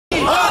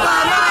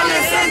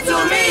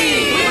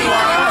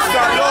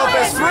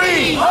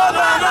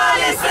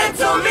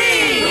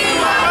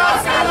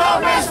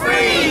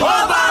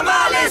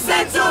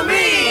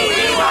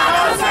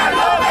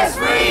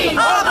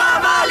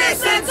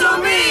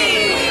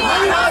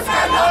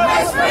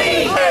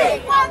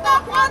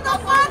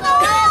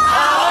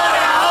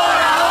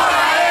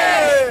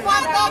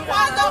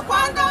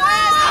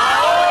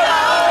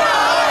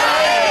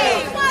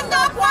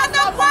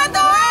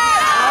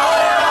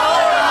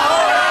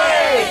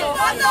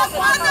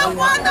¿Cuándo es?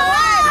 ¿Cuándo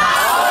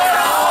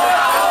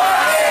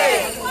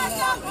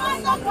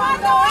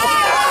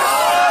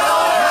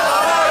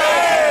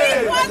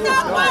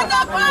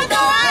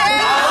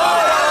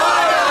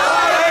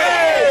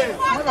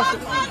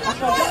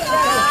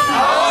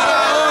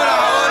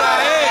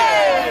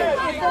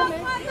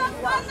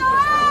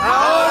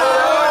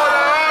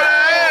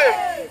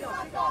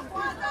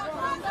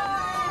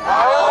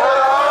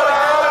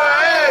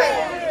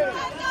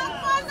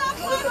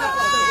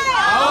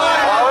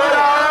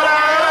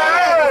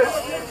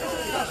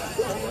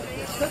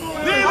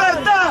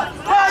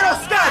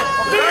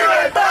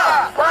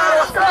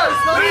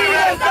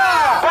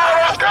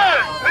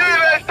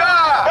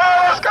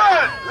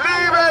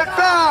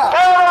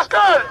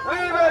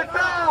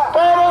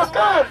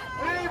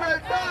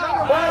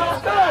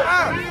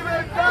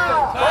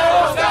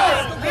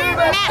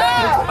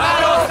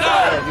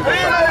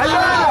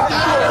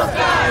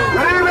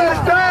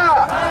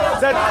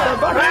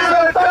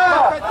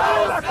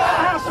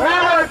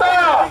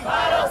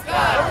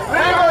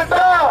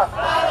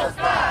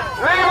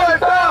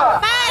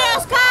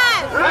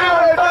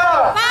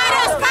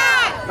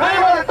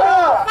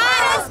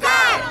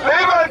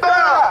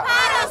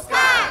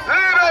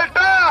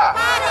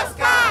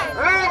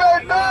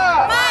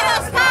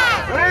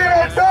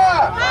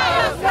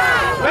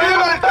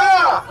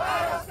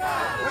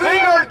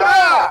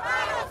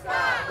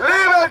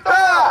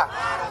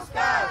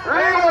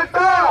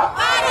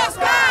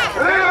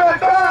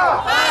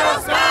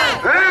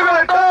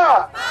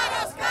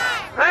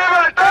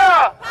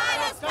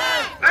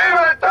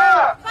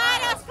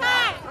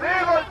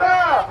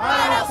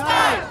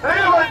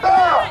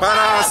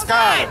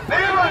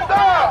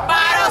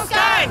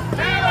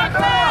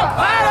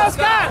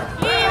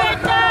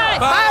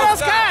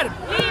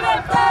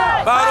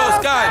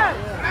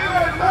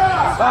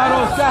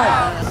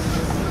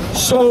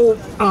So,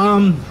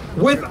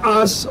 with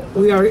us,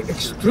 we are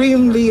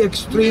extremely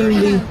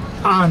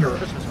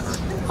honored.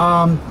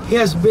 He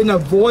has been a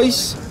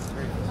voice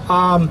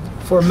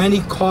for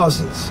many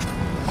causes.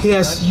 He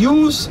has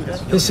used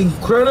his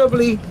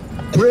incredibly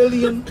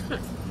brilliant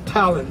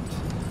talent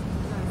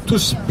to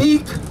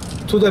speak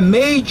to the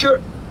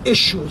major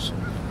issues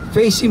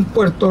facing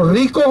Puerto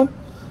Rico,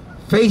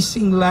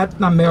 facing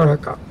Latin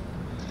America.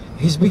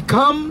 He's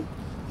become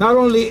not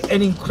only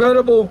an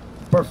incredible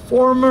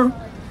performer,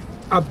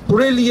 a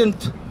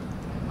brilliant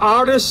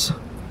artist,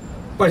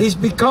 but he's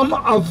become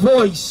a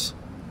voice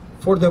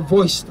for the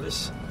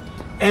voiceless.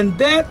 And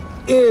that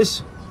is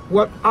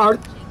what art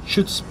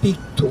should speak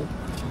to.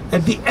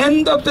 At the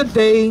end of the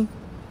day,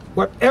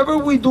 whatever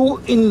we do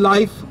in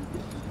life,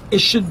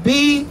 it should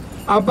be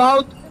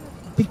about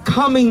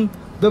becoming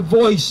the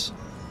voice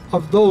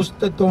of those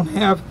that don't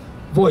have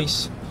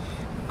voice.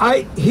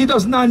 He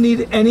does not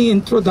need any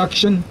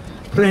introduction.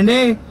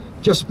 Rene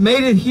just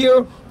made it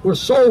here. We're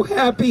so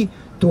happy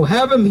to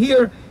have him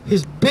here.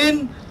 He's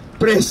been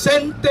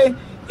presente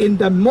in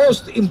the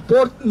most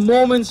important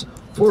moments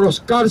for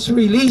Oscar's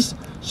release.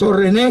 So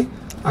René,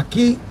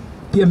 aquí,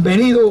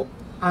 bienvenido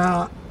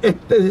a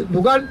este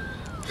lugar,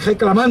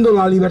 reclamando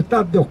la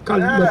libertad de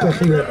Oscar Lopez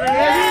Rivera.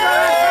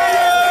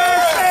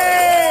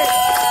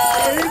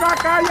 ¡Viva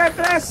Calle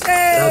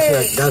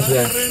 13!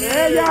 Gracias.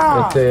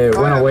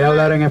 Bueno, voy a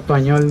hablar en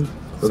español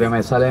porque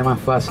me sale más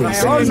fácil que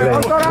en inglés.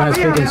 I'm going to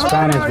speak in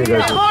Spanish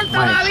because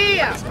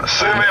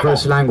it's my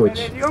first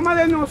language.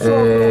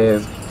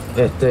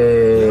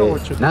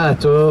 Nada,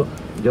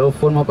 yo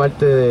formo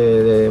parte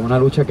de una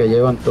lucha que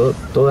llevan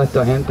toda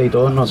esta gente y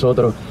todos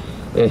nosotros.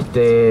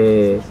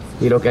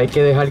 Y lo que hay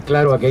que dejar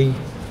claro aquí,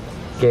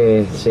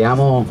 que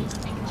seamos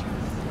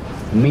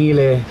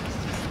miles,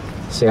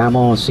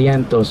 seamos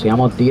cientos,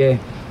 seamos 10,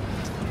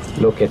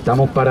 los que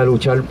estamos para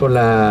luchar por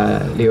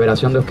la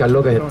liberación de Oscar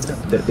López,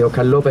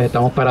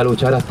 estamos para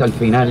luchar hasta el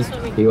final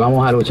y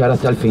vamos a luchar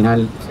hasta el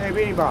final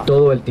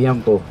todo el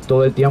tiempo,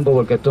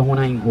 porque esto es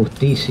una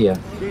injusticia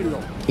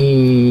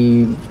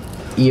y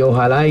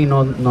ojalá y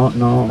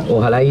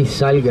ojalá y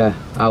salga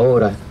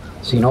ahora,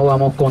 si no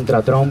vamos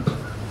contra Trump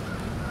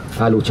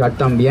a luchar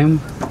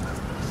también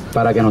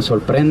para que nos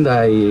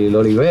sorprenda y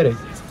lo libere.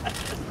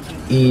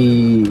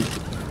 Y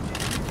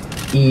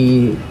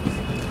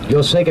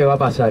yo sé que va a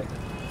pasar.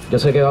 Yo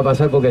sé que va a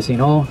pasar porque si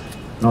no,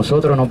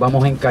 nosotros nos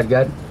vamos a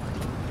encargar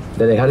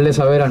de dejarle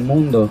saber al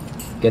mundo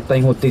que esta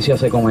injusticia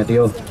se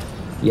cometió.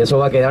 Y eso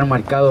va a quedar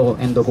marcado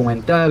en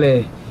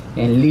documentales,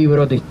 en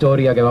libros de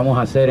historia que vamos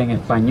a hacer en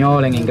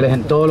español, en inglés,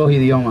 en todos los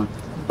idiomas,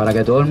 para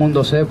que todo el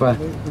mundo sepa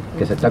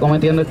que se está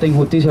cometiendo esta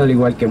injusticia, al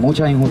igual que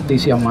muchas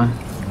injusticias más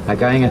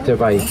acá en este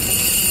país.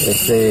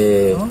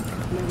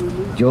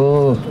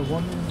 Yo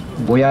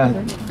voy a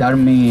dar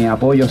mi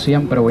apoyo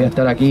siempre, voy a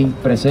estar aquí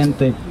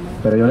presente,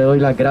 pero yo le doy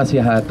las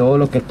gracias a todos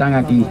los que están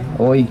aquí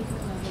hoy,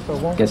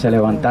 que se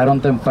levantaron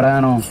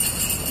temprano,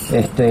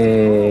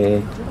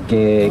 que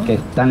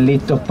están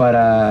listos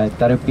para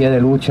estar en pie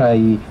de lucha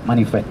y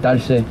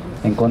manifestarse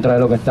en contra de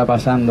lo que está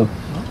pasando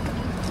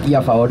y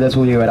a favor de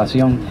su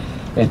liberación.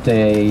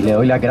 Y le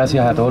doy las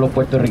gracias a todos los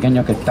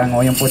puertorriqueños que están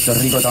hoy en Puerto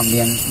Rico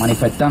también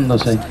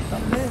manifestándose.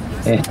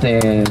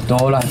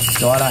 toda la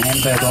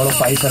gente de todos los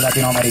países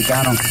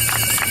latinoamericanos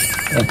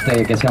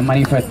que se han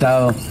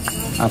manifestado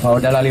a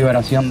favor de la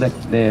liberación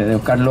de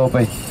Oscar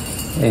López.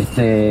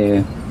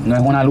 No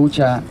es una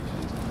lucha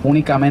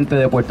únicamente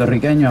de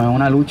puertorriqueños, es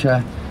una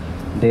lucha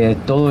de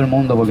todo el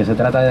mundo, porque se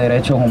trata de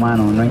derechos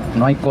humanos.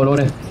 No hay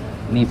colores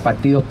ni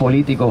partidos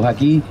políticos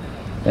aquí.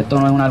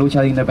 Esto no es una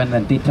lucha de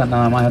independentistas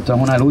nada más, esto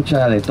es una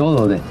lucha de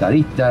todos, de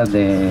estadistas,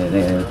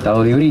 de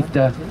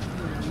estadolibristas,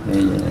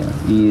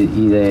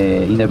 y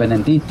de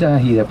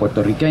independentistas, y de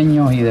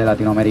puertorriqueños, y de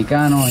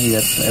latinoamericanos, y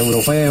de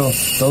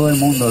europeos, todo el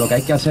mundo. Lo que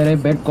hay que hacer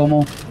es ver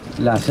cómo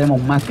la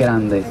hacemos más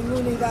grande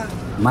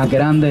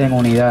en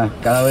unidad,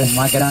 cada vez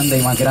más grande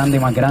y más grande y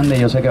más grande.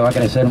 Yo sé que va a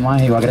crecer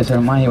más y va a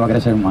crecer más y va a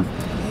crecer más.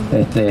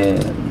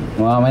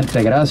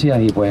 Nuevamente gracias,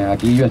 y pues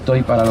aquí yo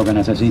estoy para lo que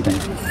necesiten.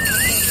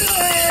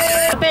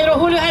 Pedro,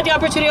 Julio had the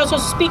opportunity also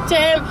to speak to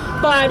him,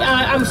 but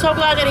I'm so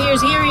glad that he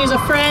is here. He is a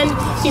friend.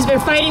 He's been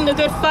fighting the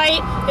good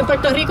fight in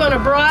Puerto Rico and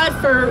abroad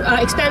for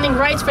expanding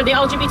rights for the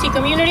LGBT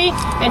community,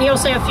 and he'll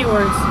say a few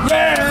words.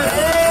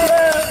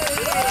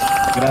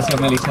 Gracias,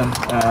 Melissa.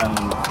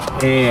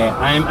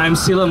 I'm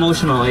still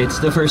emotional. It's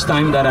the first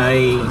time that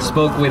I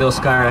spoke with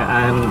Oscar,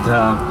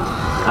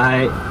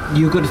 and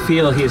you could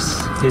feel his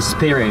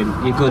spirit.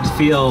 You could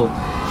feel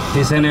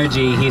his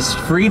energy, his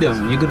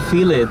freedom. You could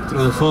feel it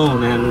through the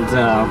phone, and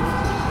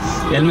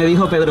él me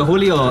dijo: Pedro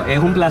Julio, es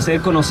un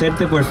placer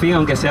conocerte por fin,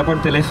 aunque sea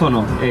por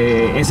teléfono.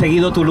 He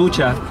seguido tu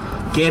lucha,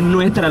 que es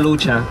nuestra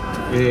lucha,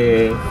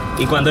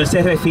 y cuando él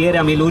se refiere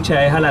a mi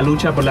lucha es a la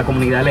lucha por la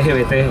comunidad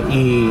LGBT,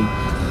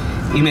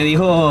 y me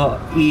dijo,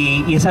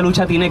 y esa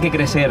lucha tiene que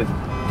crecer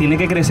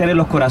en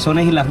los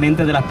corazones y las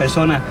mentes de las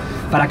personas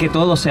para que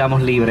todos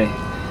seamos libres.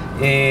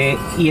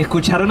 Y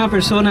escuchar a una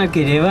persona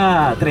que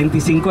lleva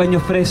 35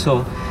 años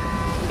preso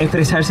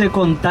expresarse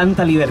con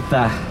tanta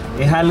libertad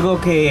es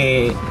algo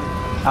que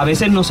a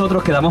veces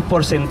nosotros quedamos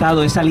por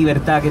sentado, esa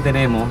libertad que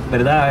tenemos,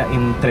 ¿verdad?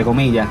 Entre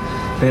comillas,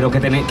 pero que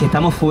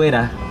estamos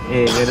fuera,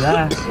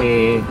 ¿verdad?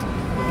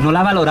 No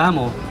la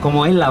valoramos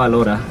como él la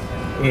valora.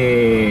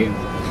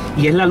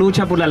 Y es la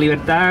lucha por la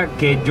libertad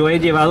que yo he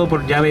llevado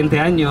por ya 20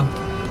 años,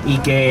 y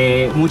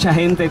que mucha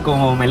gente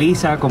como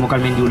Melissa, como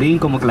Carmen Yulín,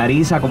 como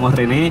Clarisa, como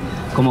René,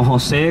 como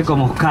José,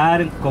 como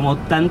Oscar, como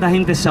tanta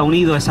gente se ha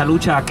unido a esa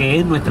lucha que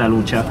es nuestra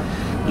lucha.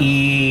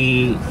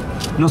 Y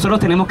nosotros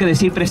tenemos que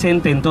decir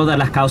presente en todas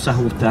las causas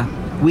justas.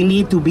 We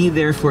need to be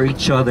there for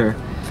each other.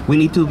 We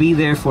need to be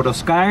there for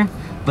Oscar,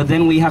 but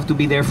then we have to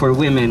be there for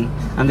women,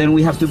 and then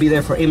we have to be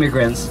there for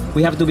immigrants.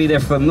 We have to be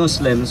there for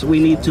Muslims. We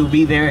need to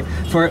be there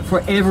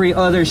for every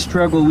other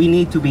struggle. We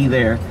need to be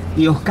there.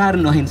 Y Oscar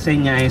nos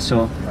enseña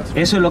eso.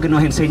 Eso es lo que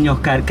nos enseña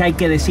Oscar, que hay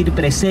que decir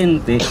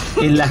presente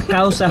en las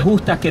causas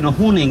justas que nos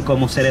unen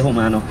como seres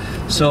humanos.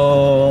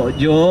 Yo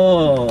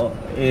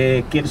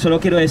solo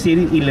quiero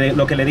decir, y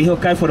lo que le dije a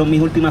Oscar fueron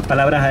mis últimas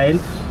palabras a él: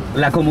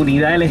 la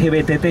comunidad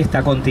LGBT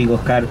está contigo,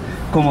 Oscar,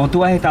 como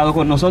tú has estado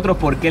con nosotros,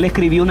 porque él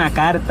escribió una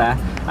carta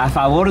a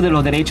favor de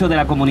los derechos de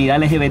la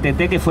comunidad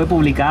LGBT que fue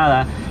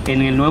publicada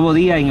en El Nuevo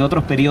Día y en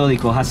otros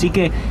periódicos. Así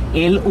que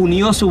él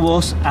unió su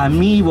voz a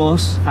mi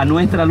voz, a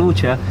nuestra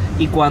lucha,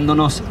 y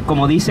cuando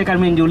como dice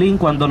Carmen Yulín,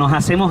 cuando nos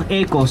hacemos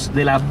ecos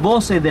de las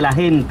voces de la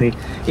gente,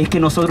 es que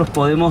nosotros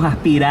podemos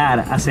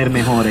aspirar a ser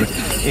mejores.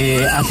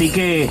 Así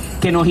que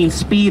nos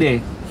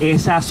inspire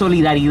esa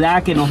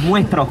solidaridad que nos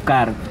muestra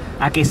Oscar,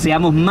 a que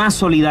seamos más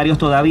solidarios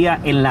todavía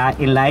en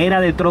la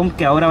era de Trump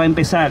que ahora va a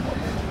empezar,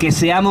 que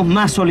seamos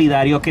más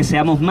solidarios, que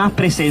seamos más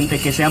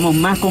presentes, que seamos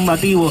más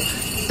combativos,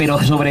 pero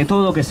sobre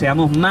todo que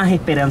seamos más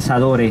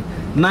esperanzadores,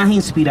 más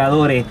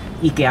inspiradores,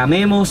 y que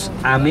amemos,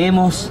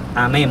 amemos,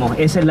 amemos.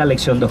 Esa es la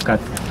lección de Oscar.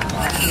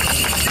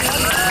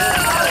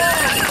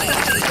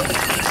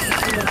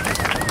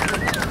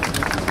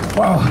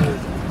 Wow.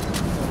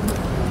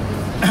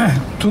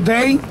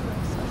 Today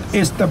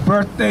is the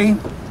birthday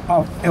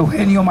of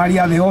Eugenio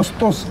María de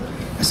Hostos,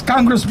 as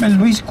Congressman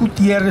Luis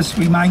Gutierrez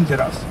reminded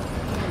us.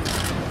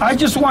 I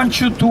just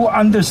want you to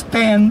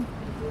understand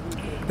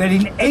that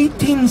in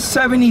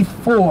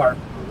 1874,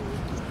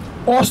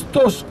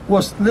 Hostos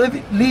was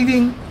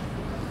living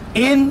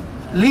in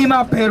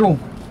Lima, Peru.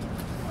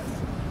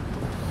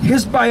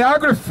 His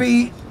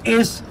biography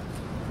is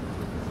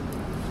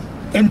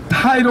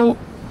entitled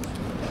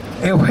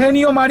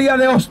Eugenio María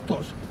de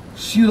Hostos,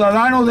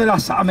 Ciudadano de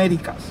las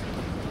Américas.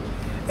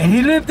 And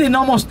he lived in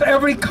almost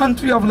every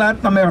country of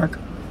Latin America.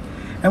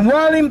 And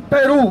while in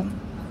Peru,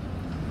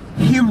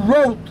 he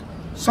wrote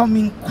some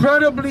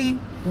incredibly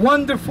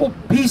wonderful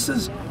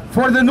pieces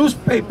for the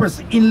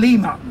newspapers in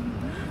Lima,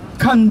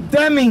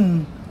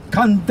 condemning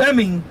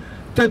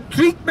the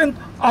treatment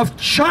of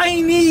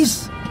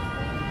Chinese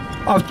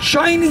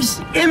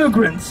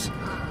immigrants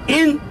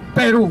in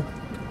Peru.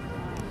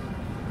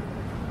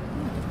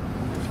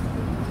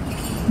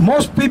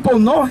 Most people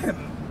know him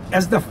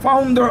as the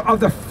founder of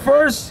the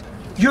first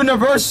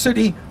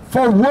university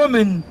for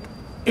women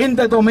in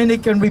the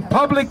Dominican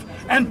Republic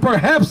and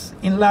perhaps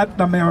in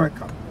Latin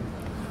America.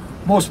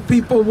 Most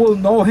people will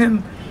know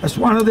him as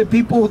one of the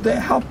people that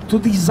helped to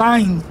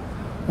design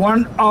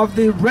one of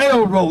the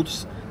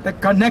railroads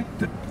that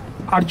connected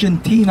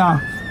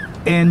Argentina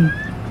and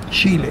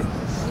Chile.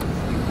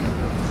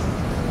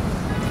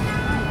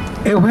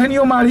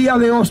 Eugenio Maria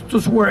de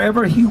Hostos,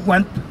 wherever he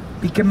went,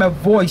 became a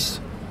voice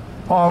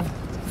of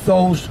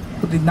those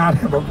who did not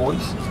have a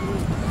voice.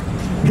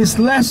 His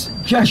last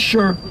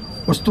gesture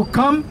was to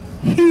come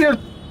here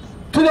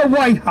to the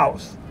White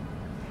House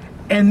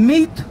and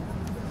meet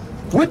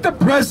with the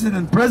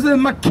president,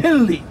 President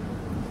McKinley,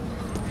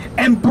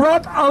 and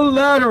brought a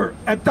letter,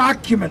 a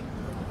document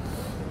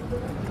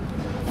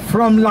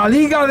from La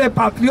Liga de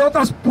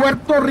Patriotas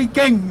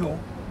Puertorriqueño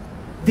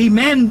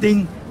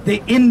demanding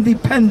the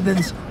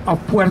independence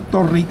of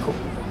Puerto Rico.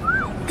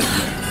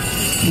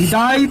 He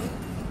died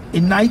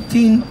in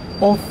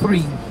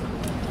 1903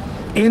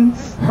 in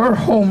her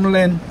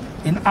homeland,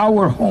 in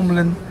our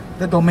homeland,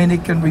 the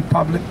Dominican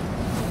Republic.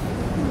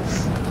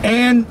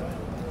 And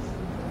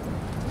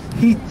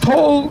he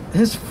told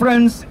his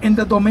friends in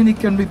the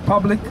Dominican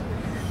Republic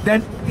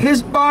that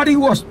his body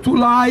was to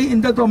lie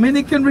in the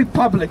Dominican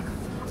Republic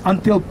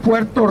until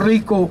Puerto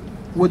Rico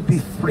would be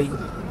free.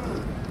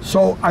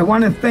 So I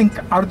want to thank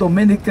our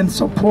Dominican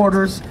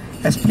supporters,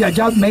 as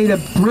Piaget made a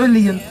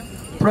brilliant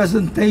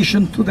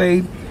presentation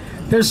today.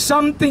 There's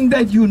something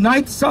that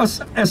unites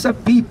us as a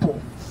people,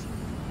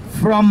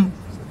 from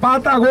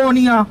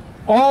Patagonia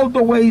all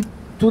the way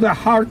to the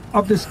heart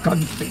of this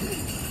country.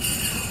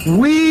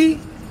 We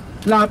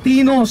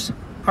Latinos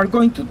are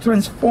going to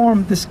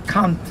transform this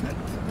continent.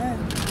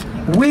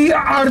 We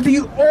are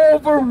the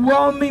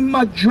overwhelming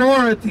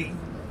majority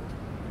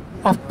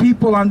of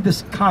people on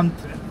this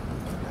continent.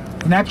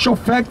 In actual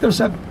fact, there's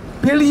 1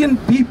 billion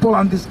people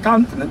on this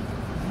continent.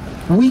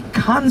 We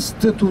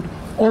constitute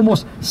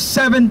almost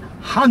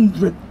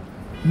 700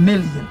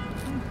 million.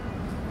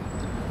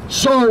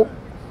 So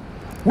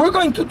we're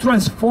going to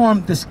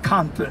transform this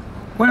continent.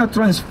 We're going to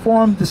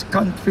transform this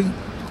country.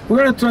 We're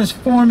going to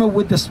transform it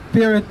with the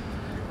spirit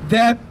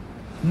that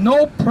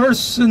no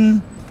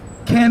person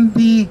can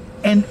be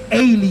an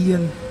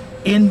alien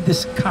in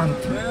this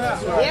continent.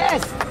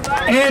 Yes.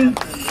 And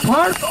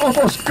part of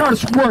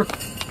Oscar's work,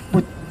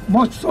 which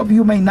most of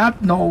you may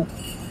not know,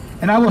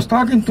 and I was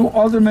talking to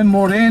Alderman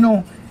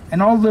Moreno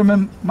and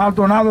Alderman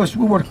Maldonado as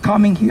we were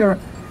coming here,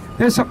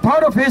 there's a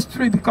part of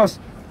history because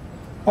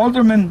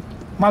Alderman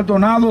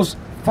Maldonado's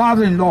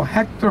father-in-law,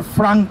 Hector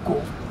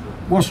Franco,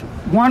 was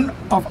one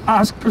of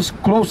Oscar's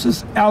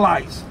closest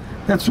allies.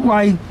 That's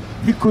why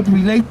he could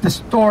relate the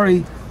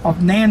story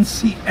of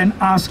Nancy and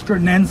Oscar,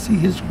 Nancy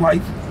his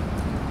wife,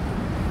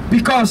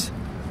 because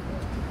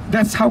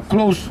that's how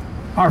close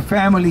our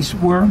families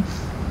were.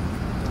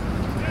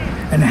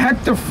 And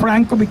Hector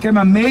Franco became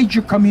a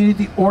major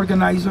community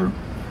organizer.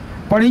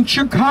 But in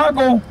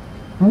Chicago,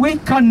 we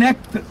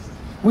connected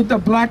with the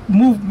black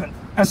movement.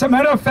 As a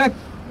matter of fact,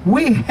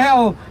 we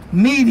held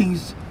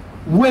meetings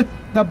with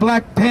the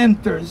Black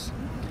Panthers.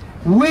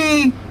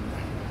 We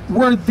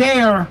were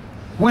there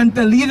when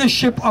the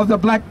leadership of the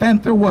Black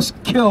Panther was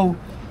killed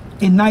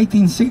in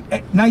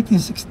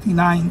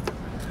 1969.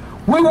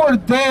 We were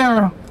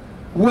there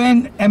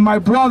when, and my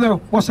brother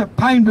was at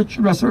Pine Ridge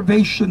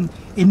Reservation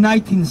in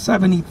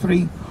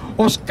 1973.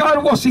 Oscar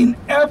was in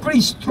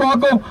every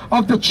struggle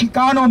of the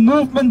Chicano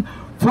movement,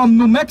 from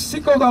New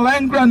Mexico, the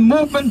Land Grant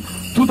movement,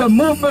 to the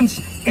movements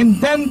in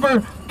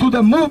Denver, to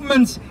the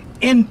movements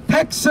in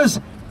Texas.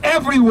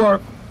 Everywhere,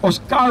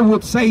 Oscar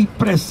would say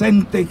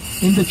presente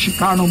in the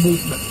Chicano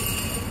movement.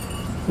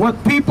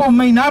 What people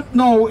may not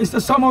know is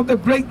that some of the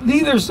great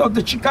leaders of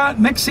the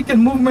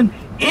Mexican movement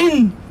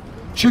in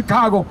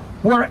Chicago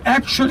were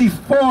actually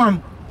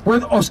formed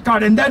with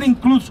Oscar, and that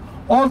includes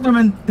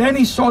Alderman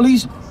Denny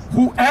Solis,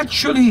 who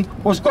actually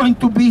was going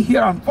to be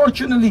here.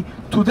 Unfortunately,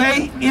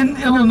 today in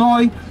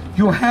Illinois,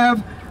 you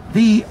have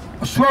the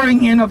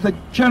swearing in of the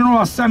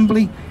General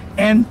Assembly,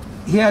 and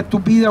he had to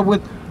be there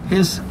with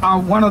his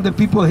one of the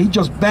people he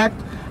just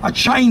backed, a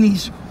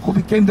Chinese who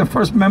became the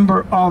first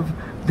member of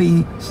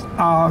the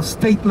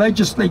state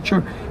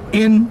legislature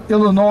in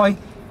Illinois,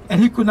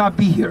 and he could not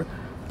be here.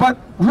 But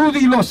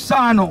Rudy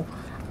Lozano,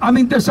 I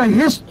mean, there's a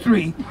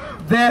history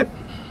that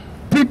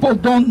people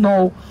don't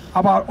know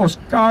about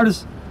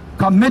Oscar's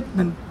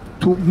commitment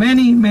to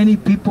many, many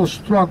people's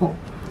struggle.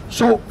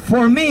 So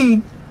for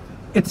me,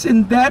 it's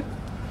in that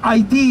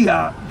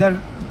idea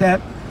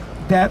that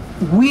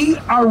we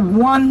are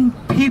one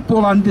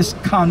people on this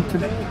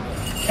continent,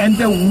 and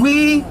that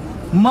we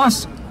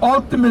must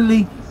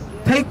ultimately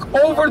take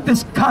over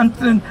this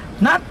continent,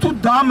 not to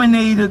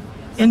dominate it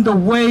in the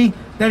way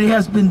that it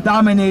has been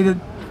dominated,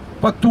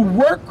 but to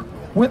work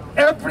with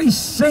every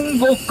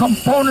single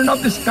component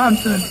of this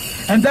continent,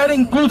 and that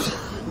includes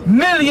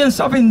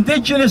millions of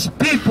indigenous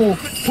people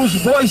whose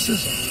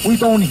voices we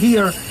don't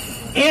hear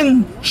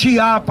in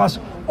Chiapas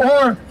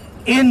or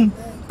in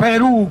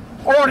Peru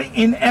or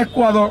in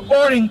Ecuador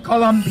or in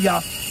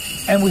Colombia.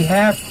 And we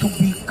have to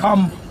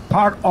become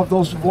part of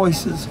those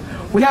voices.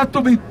 We have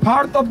to be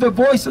part of the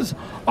voices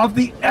of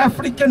the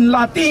African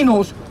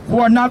Latinos who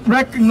are not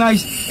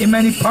recognized in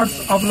many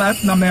parts of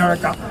Latin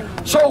America.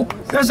 So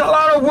there's a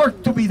lot of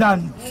work to be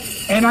done.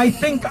 And I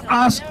think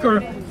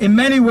Oscar, in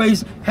many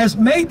ways, has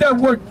made that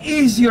work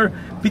easier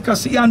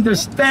because he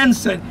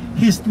understands it,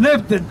 he's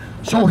lived it.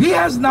 So he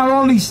has not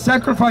only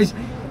sacrificed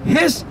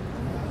his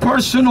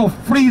personal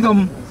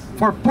freedom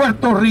for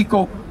Puerto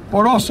Rico,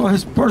 but also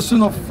his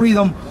personal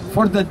freedom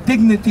for the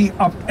dignity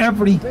of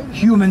every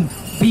human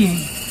being.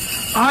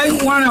 I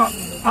want to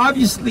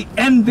obviously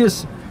end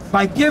this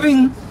by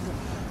giving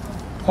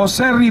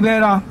Jose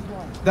Rivera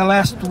the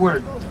last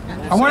word.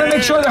 I want to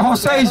make sure that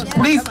Jose is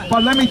brief,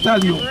 but let me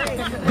tell you,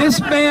 this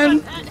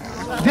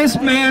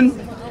man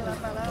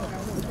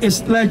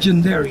is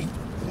legendary.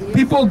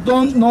 People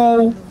don't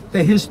know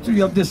the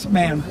history of this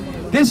man.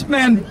 This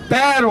man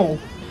battled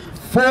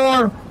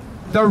for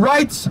the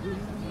rights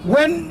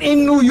when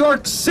in New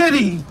York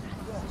City,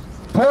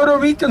 Puerto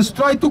Ricans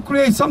tried to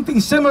create something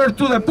similar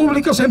to the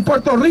Públicos in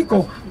Puerto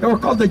Rico. They were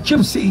called the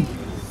gypsy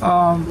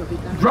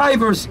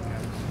drivers.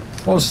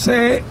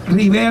 Jose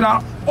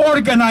Rivera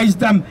organized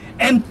them,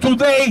 and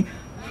today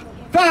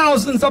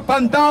thousands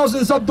upon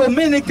thousands of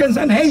Dominicans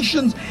and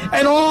Haitians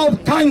and all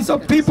kinds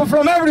of people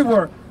from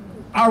everywhere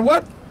are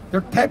what?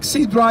 They're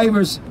taxi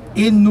drivers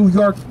in New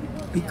York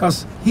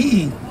because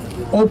he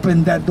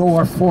opened that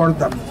door for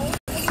them.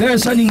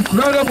 There's an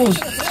incredible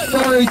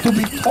story to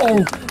be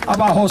told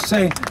about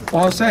Jose.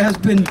 Jose has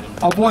been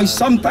a voice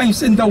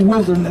sometimes in the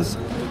wilderness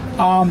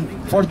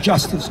for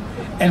justice.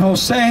 And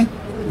Jose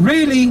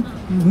really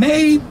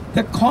made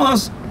the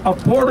cause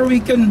of Puerto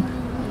Rican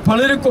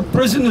political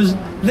prisoners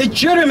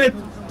legitimate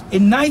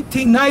in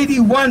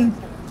 1991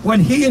 when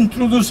he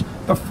introduced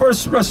the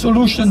first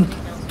resolution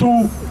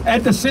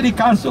at the City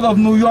Council of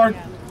New York,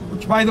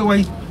 which, by the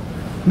way,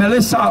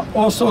 Melissa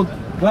also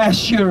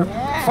last year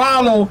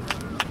followed,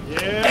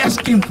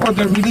 asking for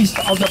the release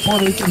of the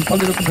Puerto Rican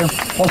political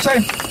prisoners.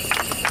 Jose?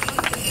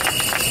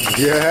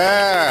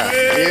 Yeah,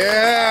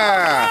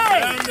 yeah.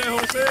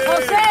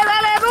 Jose,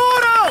 dale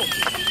duro.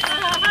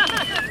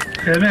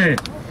 Rene,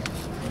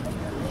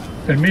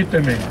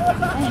 permíteme,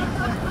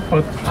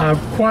 but I've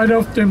quite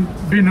often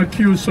been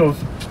accused of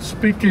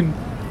speaking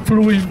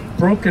fluent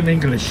broken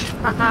English.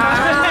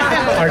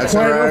 I've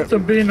quite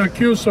often been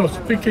accused of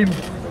speaking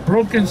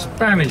broken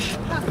Spanish.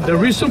 And the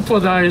reason for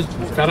that is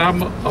that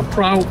I'm a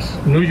proud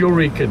New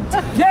Yorican. So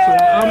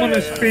I'm going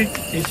to speak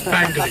in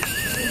Spanglish.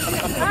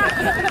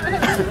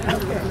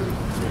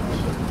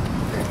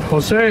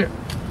 José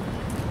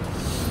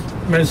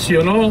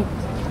mencionó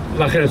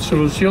la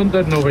resolución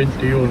del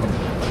 91.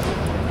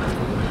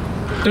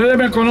 Ustedes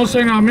me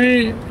conocen a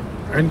mí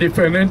en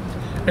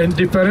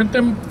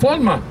diferentes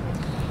formas.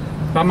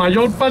 La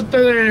mayor parte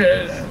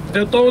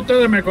de todos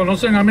ustedes me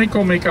conocen a mí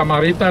con mi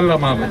camarita en la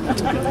mano.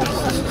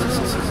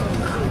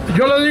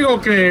 Yo le digo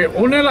que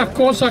una de las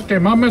cosas que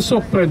más me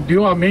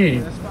sorprendió a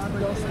mí,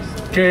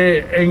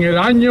 que en el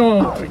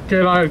año que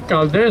la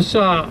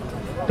alcaldesa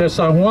de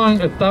San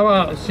Juan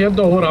estaba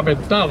siendo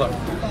juramentada,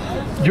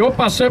 yo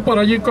pasé por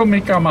allí con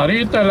mi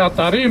camarita en la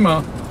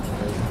tarima.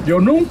 Yo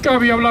nunca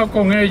había hablado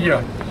con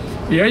ella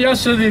y ella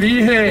se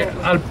dirige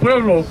al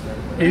pueblo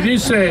y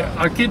dice: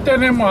 aquí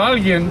tenemos a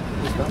alguien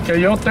que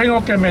yo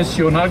tengo que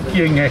mencionar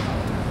quién es.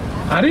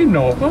 I didn't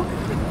know,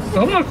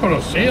 no lo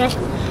conocía.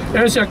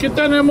 Es decir, aquí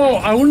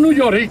tenemos a un New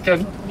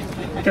Yorican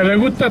que le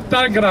gusta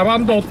estar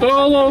grabando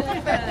todo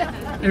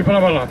y bla,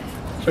 bla, bla.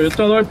 So,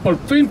 yo por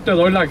fin te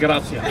doy las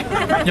gracias.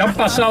 Ya han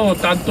pasado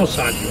tantos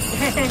años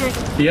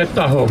y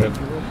esta joven.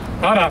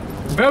 Ahora,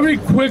 very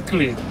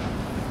quickly,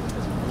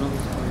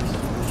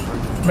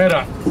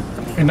 mira,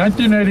 in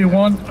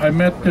 1981 I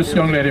met this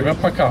young lady. Ven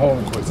para acá,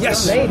 joven.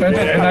 Yes. In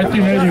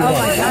 1981.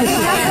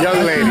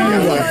 Young lady.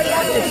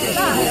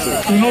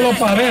 Tú no lo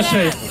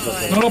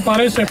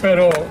parece,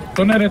 pero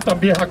tú no eres tan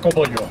vieja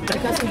como yo.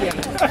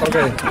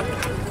 Okay.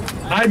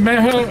 I met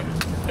her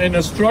in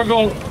a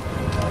struggle.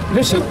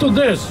 Listen to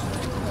this.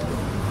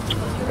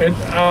 And,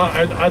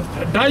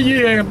 that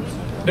year,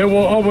 there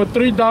were over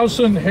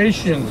 3,000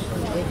 Haitians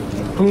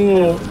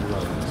who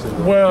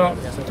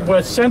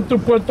were sent to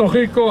Puerto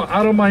Rico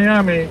out of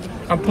Miami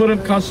and put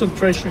in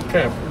concentration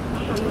camp.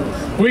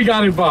 We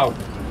got involved.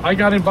 I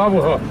got involved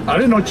with her. I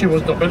didn't know she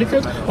was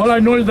Dominican. All I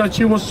know is that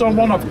she was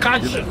someone of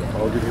passion,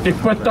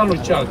 dispuesta a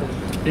luchar.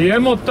 Y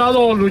hemos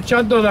estado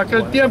luchando de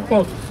aquel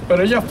tiempo,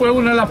 pero ella fue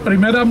una de las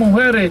primeras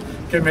mujeres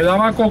que me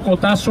daba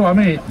cocotazo a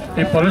mí,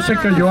 y por eso es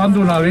que yo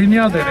ando una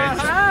línea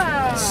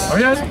derecha.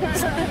 Okay?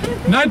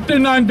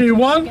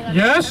 1991,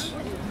 yes.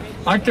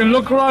 I can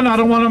look around. I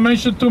don't want to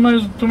mention too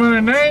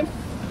many names,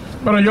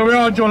 pero yo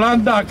veo a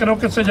Yolanda, creo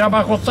que se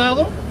llama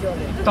Rosado.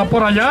 ¿Está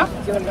por allá?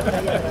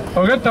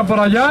 Okay, está por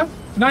allá.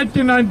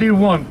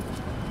 1991,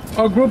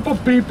 a group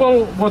of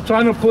people were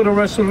trying to put a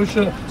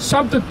resolution,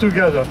 something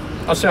together.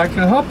 I said, I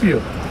can help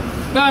you.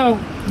 Now,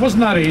 it was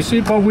not easy,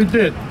 but we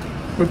did.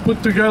 We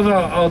put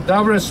together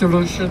that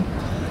resolution.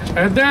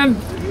 And then,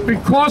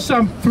 because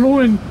I'm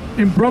fluent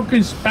in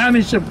broken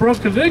Spanish and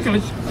broken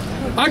English,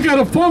 I got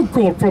a phone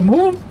call from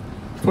whom?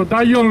 For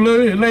that young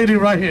lady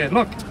right here.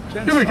 Look,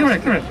 come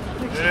here.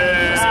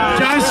 Yeah.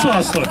 John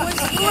Sussler.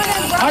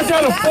 I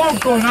got a phone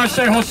call and I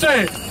say,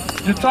 Jose,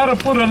 you try to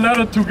put a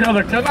letter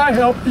together. Can I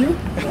help you?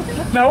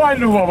 Now I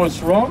knew I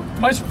was wrong.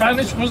 My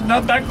Spanish was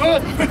not that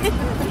good.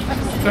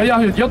 Ella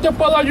dijo, yo te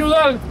puedo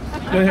ayudar.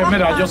 Yo dije,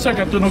 mira, yo sé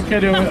que tú no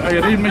quieres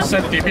herir mis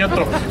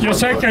sentimientos. Yo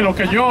sé que lo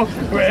que yo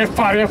es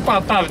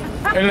fatal,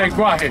 el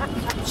lenguaje.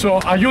 So,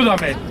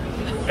 ayúdame.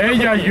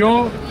 Ella y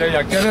yo, desde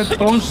aquel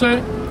entonces,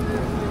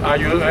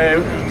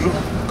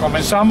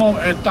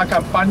 comenzamos esta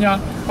campaña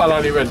para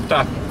la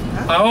libertad.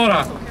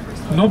 Ahora,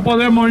 no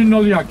podemos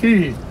irnos de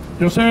aquí.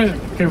 Yo sé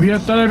que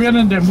ustedes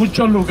vienen de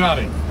muchos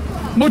lugares,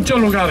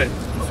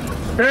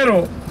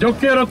 pero yo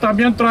quiero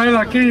también traer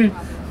aquí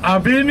a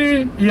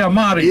Vini y a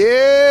Mari.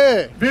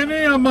 Yeah.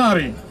 Vini and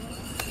Mari,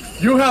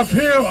 you have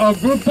here a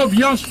group of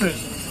youngsters.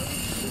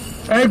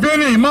 Hey,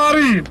 Vini,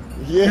 Mari,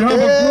 you have a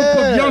group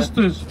of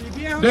youngsters.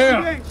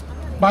 They,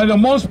 by the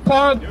most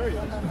part,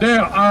 they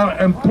are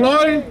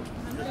employed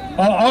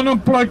or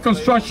unemployed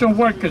construction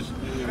workers.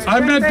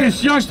 I met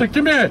these youngsters.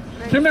 Come here,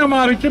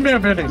 Mari, come here,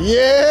 Vini.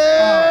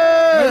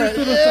 Yeah.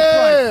 To the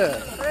supply.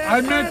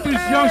 I met these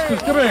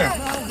youngsters. Come here.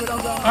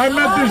 I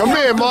met these. Come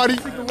here, Marty.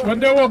 When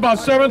they were about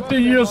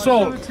 17 years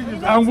old,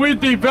 and we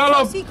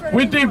developed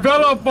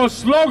a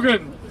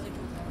slogan.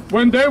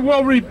 When they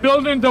were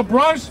rebuilding the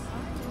Bronx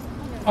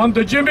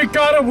under Jimmy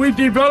Carter, we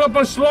developed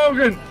a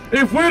slogan: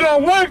 if we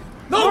don't work,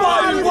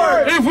 Nobody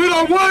works. if we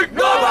don't work,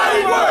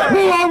 Nobody works.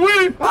 who are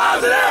we?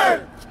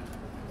 Positive.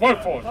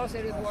 Workforce.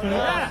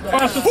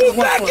 Who's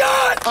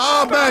backyard?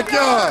 Our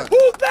backyard.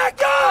 Who's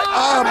backyard?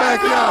 Our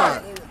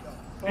backyard.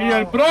 Y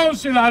el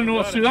Bronx y la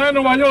ciudad de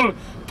Nueva York,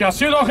 que ha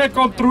sido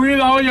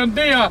reconstruida hoy en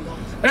día,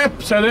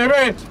 se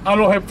debe a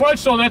los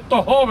esfuerzos de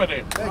estos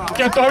jóvenes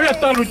que todavía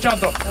están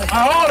luchando.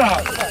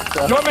 Ahora,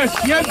 yo me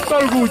siento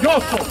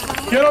orgulloso,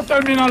 quiero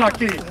terminar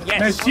aquí,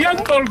 me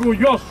siento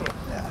orgulloso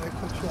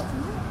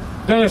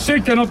de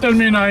decir que no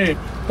termina ahí,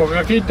 porque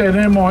aquí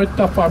tenemos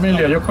esta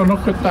familia. Yo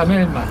conozco a esta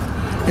nena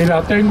y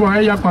la tengo a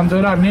ella cuando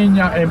era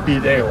niña en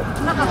video.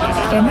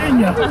 Esta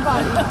niña,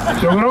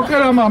 yo creo que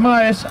la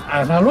mamá es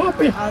Ana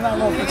López.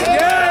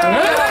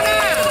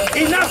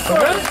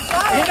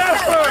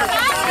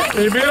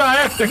 Y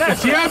mira este, que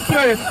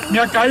siempre me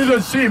ha caído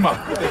encima.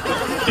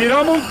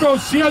 Tiramos un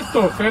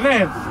concierto,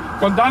 Rene,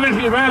 con Rene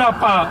Rivera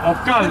para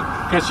Oscar,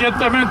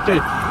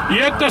 recientemente, y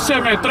este se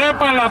me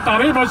trepa en la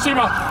tarima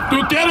encima.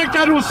 Tú tienes que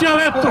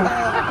anunciar esto.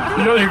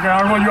 Y yo dije, ¿qué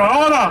hago yo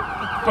ahora?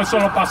 Pues se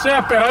lo pasé a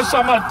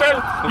Esperanza Martel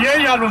y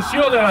ella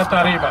anunció de la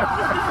tarima.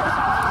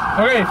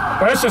 Ok,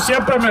 pues ese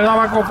siempre me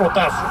daba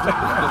cocotazo.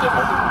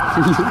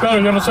 Pero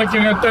yo no sé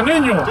quién es este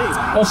niño.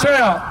 O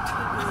sea,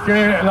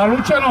 que la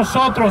lucha de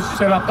nosotros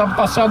se la están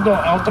pasando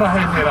a otras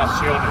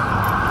generaciones.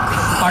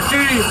 Aquí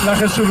la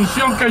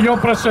resolución que yo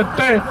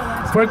presenté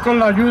fue con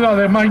la ayuda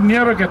de Mike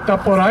Nieves, que está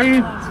por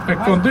ahí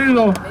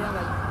escondido.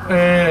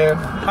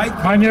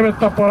 Mike Nieves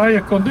está por ahí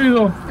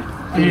escondido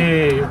y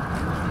el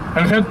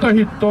resto es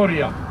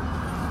historia.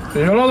 Y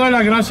yo le doy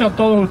las gracias a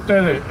todos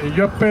ustedes y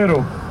yo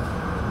espero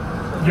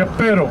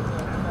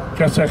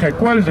que se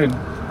recuerden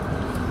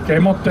que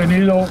hemos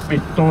tenido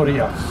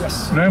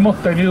victorias, no hemos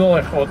tenido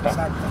derrotas.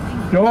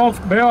 Yo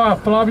veo a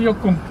Flavio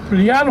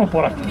Cumpliano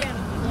por aquí,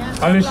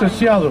 al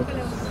licenciado.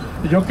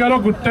 Y yo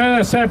quiero que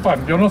ustedes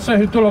sepan, yo no sé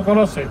si tú lo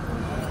conoces,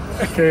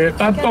 que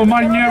tanto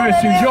Mike Nieves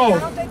y yo,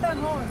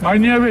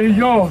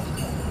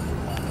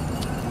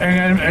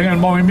 en el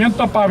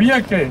movimiento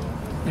Pavieque,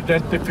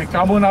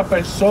 identificamos una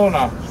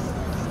persona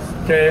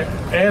que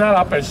era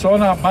la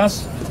persona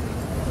más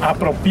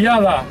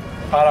apropiada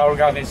para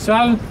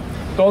organizar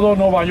todo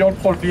Nueva York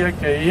por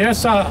Vieques. Y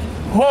esa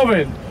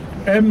joven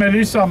es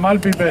Melissa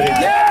Viverito.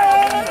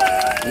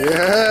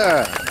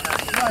 Yeah.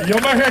 Yo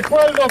me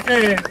recuerdo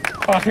que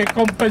para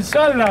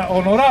recompensarla,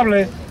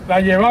 honorable, la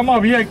llevamos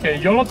a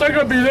Vieques. Yo lo tengo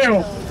en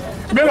video.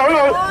 Mira,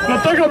 lo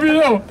tengo en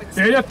video.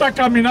 Y ella está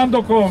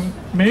caminando con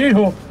mi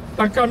hijo.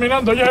 Están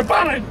caminando. Yo le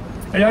paren.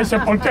 Ella dice,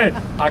 ¿por qué?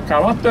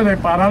 Acabaste de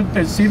pararte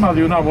encima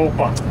de una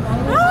bomba.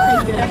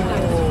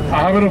 I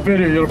have a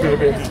video.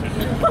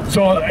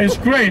 So it's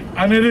great.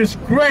 And it is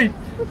great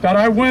that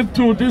I went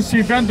to this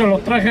event de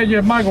los Tres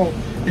Reyes Magos.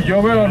 Y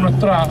yo veo a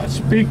nuestra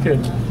speaker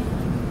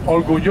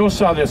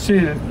orgullosa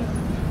decir,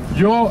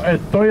 yo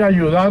estoy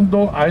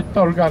ayudando a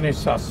esta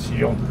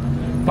organización,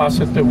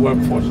 Positive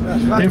Workforce.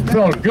 It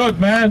felt good,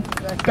 man.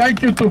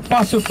 Thank you to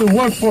Positive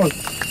Workforce,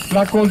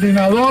 la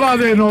coordinadora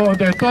de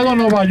todo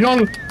Nueva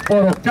York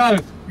por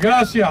Oscar.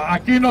 Gracias,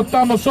 aquí no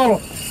estamos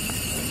solos.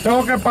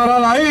 Tengo que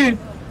parar ahí,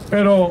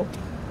 pero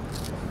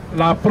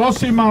la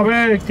próxima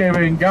vez que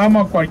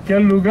vengamos a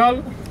cualquier lugar,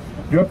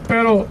 yo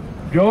espero,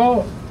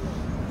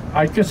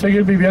 hay que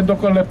seguir viviendo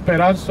con la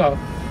esperanza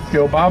que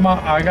Obama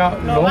haga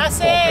Lo va a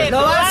hacer. que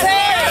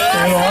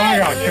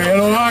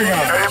lo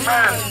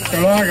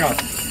haga.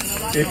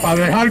 Y para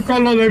dejar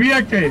con lo de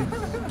Vieques,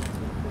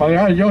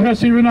 yo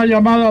recibí una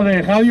llamada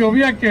de Radio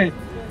Vieques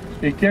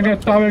y quién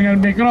estaba en el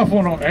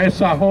micrófono,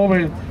 esa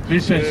joven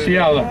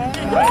licenciada. ¿Qué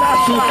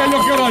yo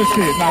quiero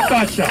decir,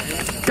 Natasha?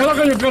 ¿Qué es lo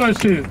que yo quiero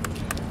decir?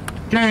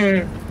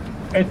 Que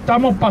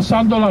estamos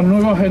pasando las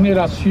nuevas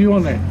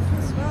generaciones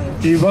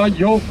y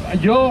yo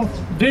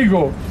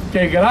digo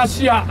que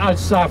gracias al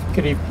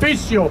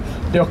sacrificio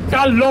de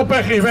Oscar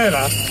López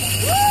Rivera,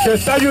 que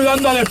está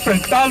ayudando a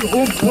despertar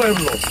un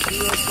pueblo.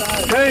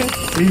 ¿Okay?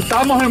 Y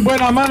estamos en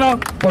buena mano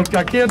porque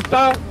aquí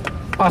está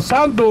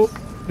pasando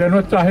de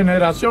nuestra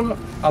generación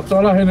a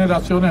todas las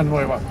generaciones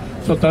nuevas.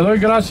 So, te doy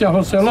gracias,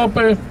 José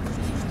López.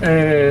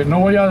 No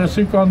voy a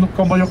decir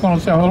cómo yo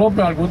conocí a José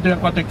López, algún día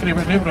cuando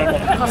escribe el libro.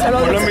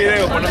 Ponlo en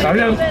video, ponlo en ¿Está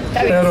bien?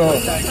 Pero,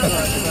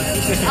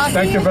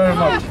 thank you very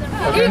much.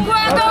 Okay?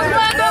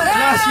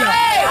 Gracias,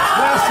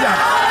 gracias.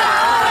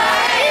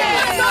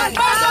 Esta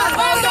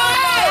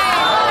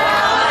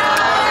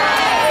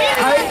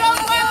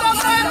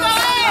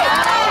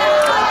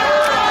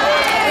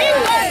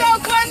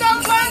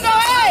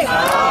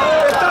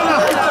es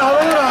la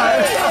dictadura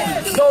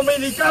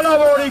dominicana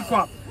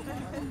boricua.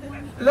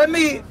 Let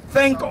me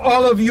thank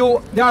all of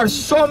you. There are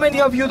so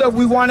many of you that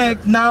we want to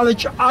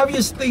acknowledge.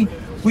 Obviously,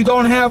 we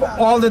don't have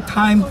all the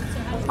time.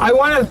 I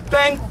want to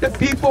thank the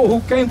people who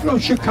came from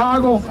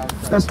Chicago.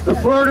 That's the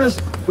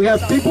furthest. We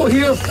have people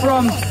here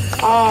from,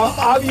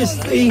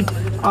 obviously,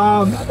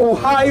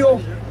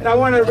 Ohio. And I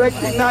want to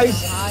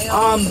recognize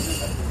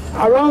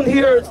around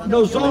here,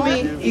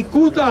 Nozomi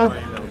Ikuta,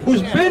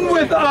 who's been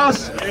with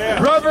us,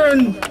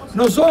 Reverend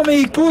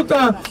Nozomi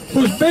Ikuta,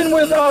 who's been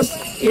with us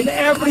in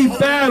every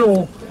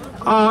battle.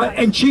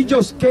 And she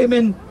just came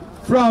in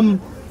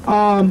from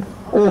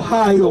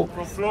Ohio.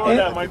 From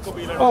Florida, Marco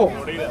Pilar.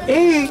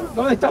 ¿Y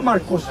dónde está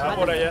Marcos?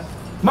 Por allá.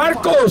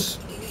 Marcos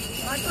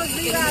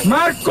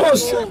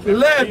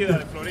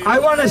led, I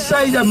want to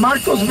say that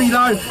Marcos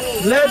Vidal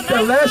led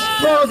the last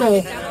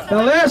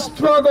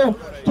struggle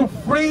to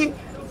free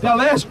the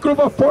last group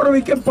of Puerto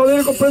Rican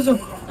political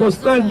prisoners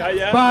was led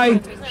by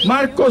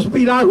Marcos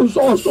Vidal, who's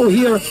also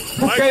here,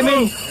 who came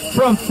in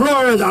from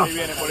Florida.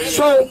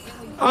 So,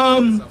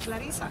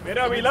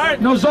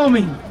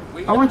 Nozomi,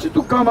 I want you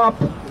to come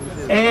up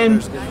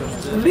and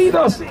lead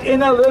us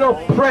in a little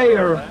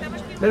prayer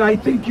that I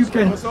think you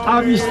can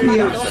obviously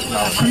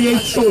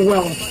create so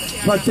well.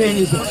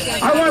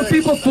 I want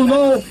people to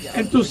know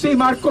and to see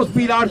Marcos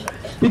Vidal,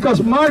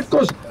 because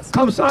Marcos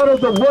comes out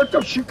of the work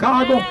of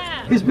Chicago.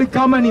 He's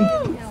become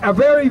a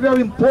very, very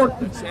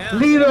important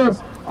leader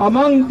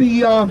among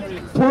the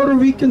Puerto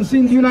Ricans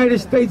in the United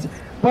States.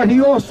 But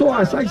he also,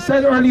 as I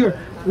said earlier,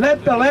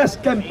 led the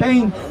last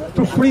campaign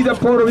to free the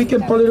Puerto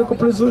Rican political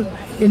prisoners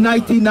in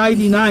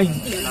 1999.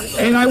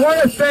 And I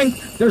want to thank,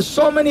 there's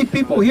so many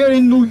people here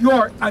in New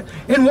York,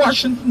 in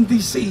Washington,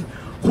 D.C.,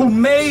 who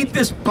made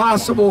this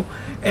possible.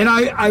 And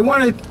I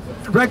want to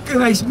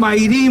recognize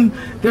Mayrim,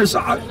 there's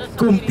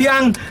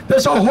Kumpiang,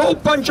 there's a whole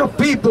bunch of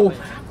people,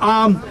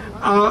 Ron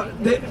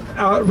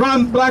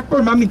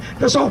Blackburn, I mean,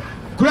 there's a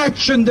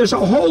Gretchen, there's a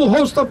whole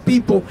host of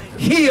people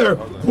here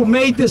who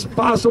made this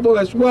possible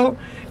as well.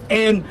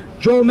 And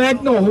Joe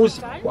Magno, who's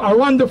a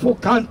wonderful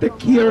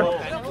contact here.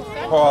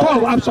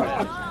 Paul, I'm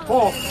sorry.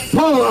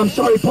 Paul, I'm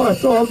sorry, Paul,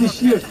 after all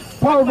these years.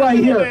 Paul, right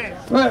here.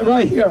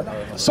 Right here.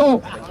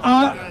 So,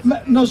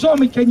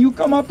 Nozomi, can you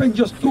come up and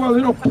just do a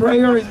little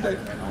prayer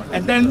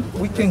and then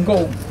we can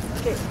go.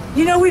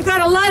 You know, we've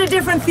got a lot of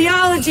different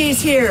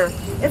theologies here.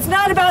 It's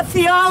not about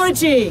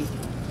theology.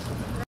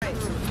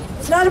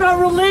 It's not about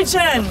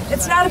religion.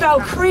 It's not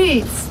about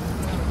creeds.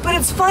 But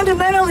it's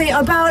fundamentally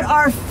about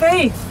our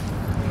faith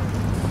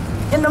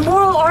in the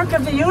moral arc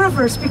of the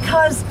universe,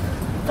 because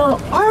the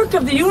arc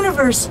of the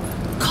universe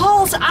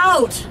calls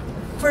out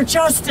for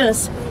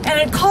justice, and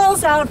it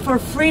calls out for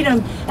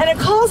freedom, and it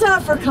calls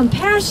out for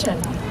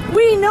compassion.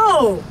 We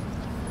know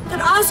that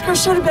Oscar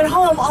should have been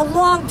home a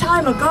long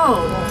time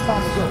ago,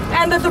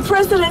 and that the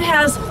president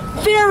has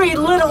very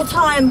little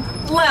time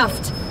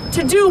left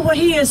to do what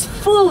he is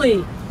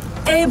fully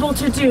able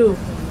to do.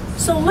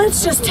 So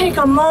let's just take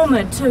a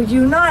moment to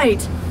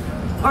unite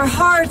our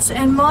hearts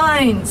and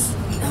minds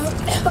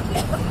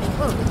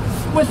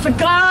with the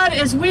God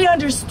as we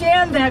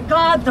understand that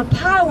God, the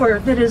power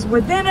that is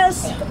within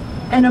us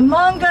and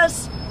among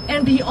us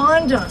and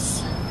beyond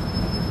us.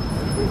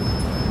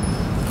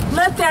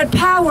 Let that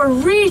power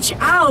reach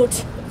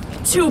out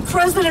to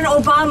President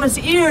Obama's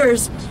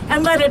ears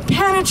and let it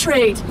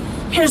penetrate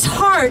his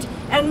heart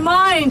and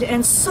mind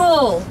and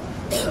soul.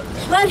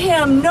 Let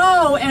him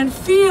know and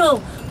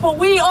feel what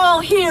we all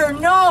here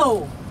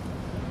know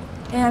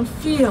and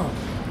feel.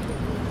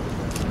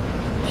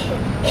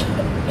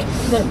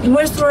 That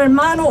nuestro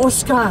hermano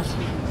Oscar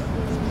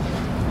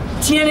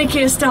tiene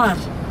que estar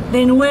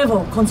de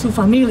nuevo con su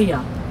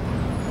familia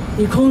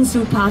y con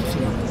su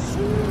patria.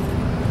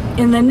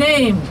 In the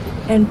name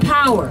and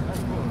power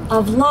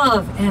of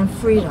love and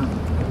freedom.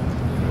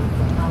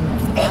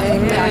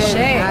 Amen.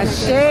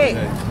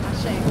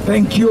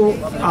 Thank you.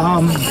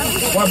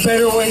 What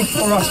better way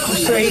for us to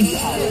say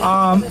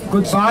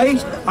goodbye?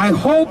 I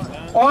hope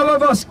all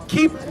of us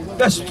keep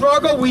the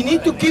struggle. We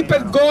need to keep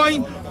it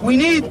going. We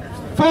need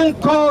phone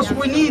calls,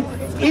 we need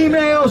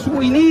emails,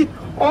 we need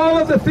all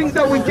of the things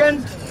that we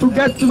can to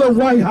get to the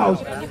White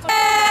House.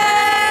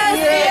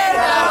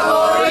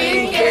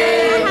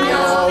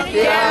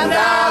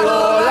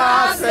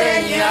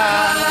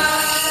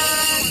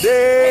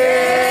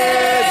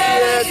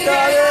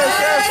 Despierta de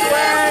ese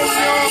sueño.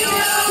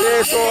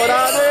 es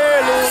hora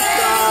de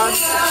luchar.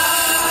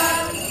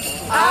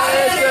 A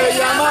ese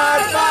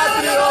llamar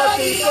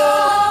patriótico,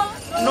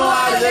 no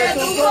arde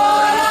tu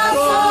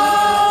corazón.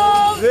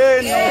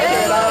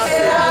 Denos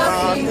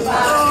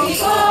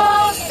simpático,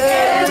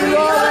 el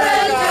ruido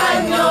del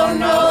cañón,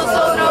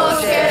 nosotros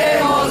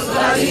queremos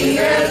la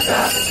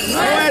libertad.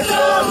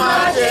 Nuestro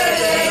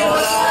machete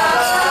nos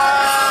hará.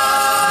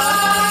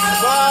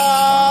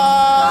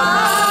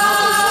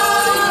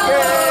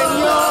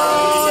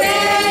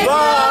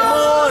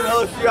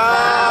 Vámonos ya.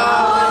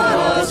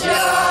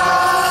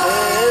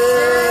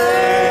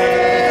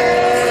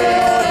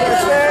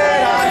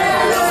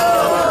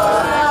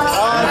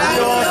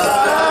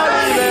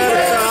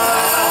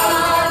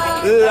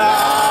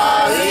 La